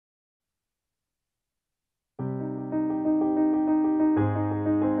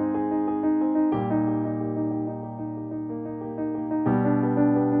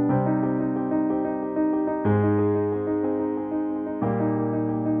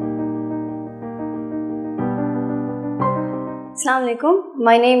Assalamu alaikum.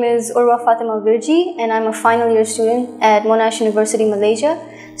 My name is Urwa Virji and I'm a final year student at Monash University, Malaysia,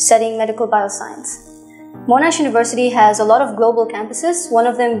 studying medical bioscience. Monash University has a lot of global campuses, one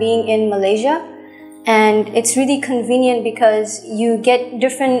of them being in Malaysia, and it's really convenient because you get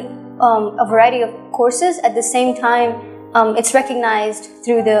a variety of courses at the same time. It's recognized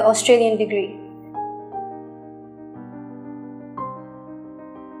through the Australian degree.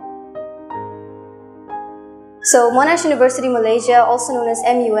 So Monash University Malaysia, also known as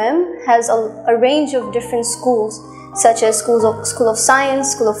MUM, has a range of different schools, such as School of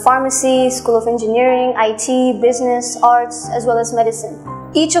Science, School of Pharmacy, School of Engineering, IT, Business, Arts, as well as Medicine.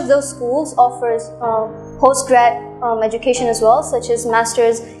 Each of those schools offers postgrad education as well, such as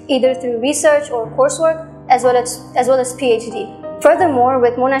Masters either through research or coursework, as well as PhD. Furthermore,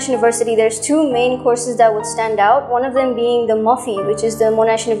 with Monash University, there's two main courses that would stand out, one of them being the MOFI, which is the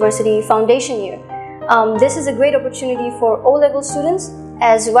Monash University Foundation Year. This is a great opportunity for O-level students,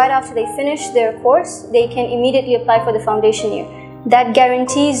 as right after they finish their course, they can immediately apply for the foundation year. That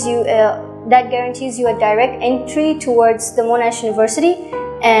guarantees you a direct entry towards the Monash University,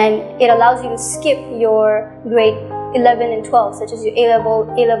 and it allows you to skip your grade 11 and 12, such as your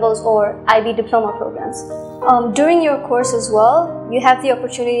A-levels or IB diploma programs. During your course as well, you have the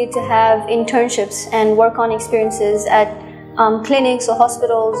opportunity to have internships and work-on experiences at clinics or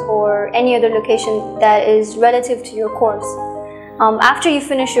hospitals or any other location that is relative to your course. After you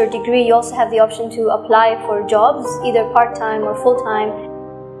finish your degree, you also have the option to apply for jobs, either part-time or full-time.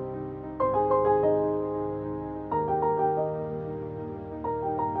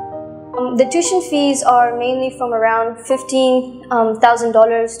 The tuition fees are mainly from around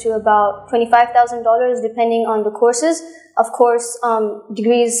 $15,000 to about $25,000 depending on the courses. Of course,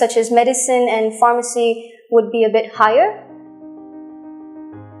 degrees such as medicine and pharmacy would be a bit higher.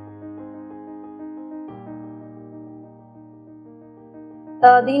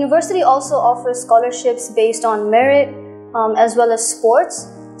 The university also offers scholarships based on merit as well as sports.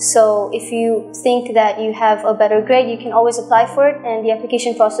 So if you think that you have a better grade, you can always apply for it, and the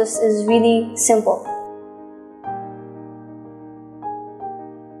application process is really simple.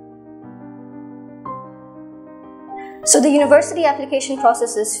 So the university application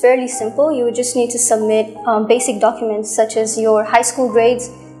process is fairly simple. You would just need to submit basic documents such as your high school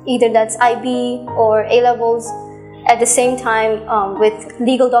grades, either that's IB or A-levels, at the same time with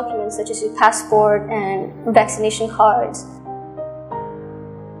legal documents such as your passport and vaccination cards.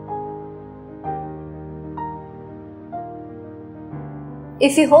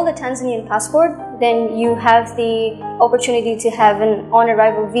 If you hold a Tanzanian passport, then you have the opportunity to have an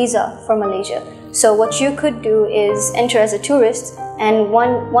on-arrival visa for Malaysia. So what you could do is enter as a tourist, and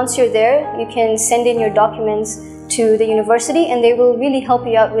once you're there, you can send in your documents to the university and they will really help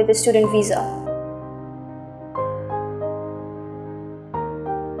you out with the student visa.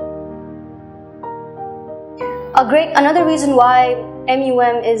 Another reason why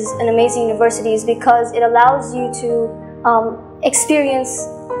MUM is an amazing university is because it allows you to experience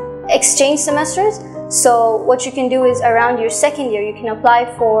exchange semesters. So what you can do is around your second year, you can apply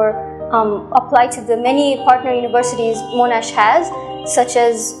to the many partner universities Monash has, such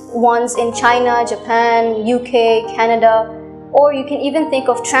as ones in China, Japan, UK, Canada, or you can even think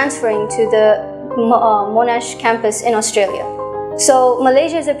of transferring to the Monash campus in Australia. So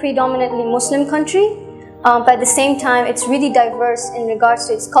Malaysia is a predominantly Muslim country, but at the same time, it's really diverse in regards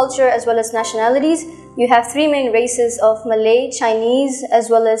to its culture as well as nationalities. You have three main races of Malay, Chinese, as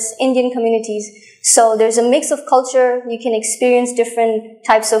well as Indian communities. So there's a mix of culture. You can experience different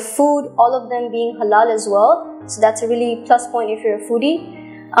types of food, all of them being halal as well. So that's a really plus point if you're a foodie.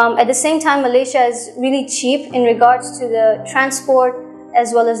 At the same time, Malaysia is really cheap in regards to the transport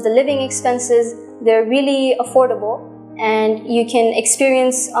as well as the living expenses. They're really affordable, and you can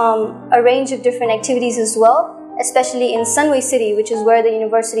experience a range of different activities as well, especially in Sunway City, which is where the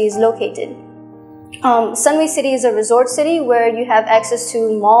university is located. Sunway City is a resort city where you have access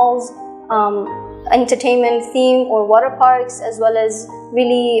to malls, entertainment theme or water parks, as well as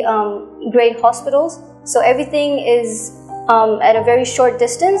really great hospitals. So everything is at a very short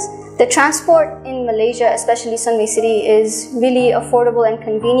distance. The transport in Malaysia, especially Sunway City, is really affordable and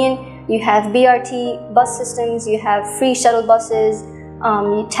convenient. You have BRT bus systems, you have free shuttle buses,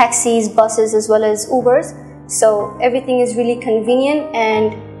 taxis, buses, as well as Ubers. So everything is really convenient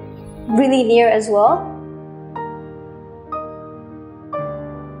and really near as well.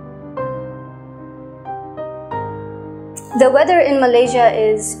 The weather in Malaysia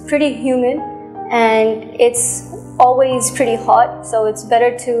is pretty humid and it's always pretty hot, so it's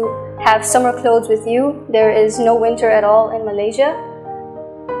better to have summer clothes with you. There is no winter at all in Malaysia.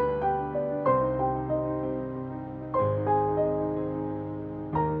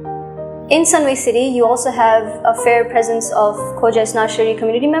 In Sunway City, you also have a fair presence of Khoja Isnad Shari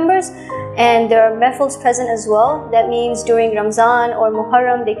community members, and there are mehfils present as well. That means during Ramzan or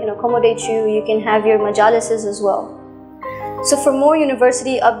Muharram, they can accommodate you. You can have your majalises as well. So for more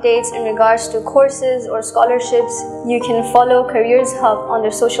university updates in regards to courses or scholarships, you can follow Careers Hub on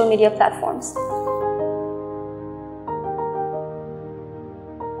their social media platforms.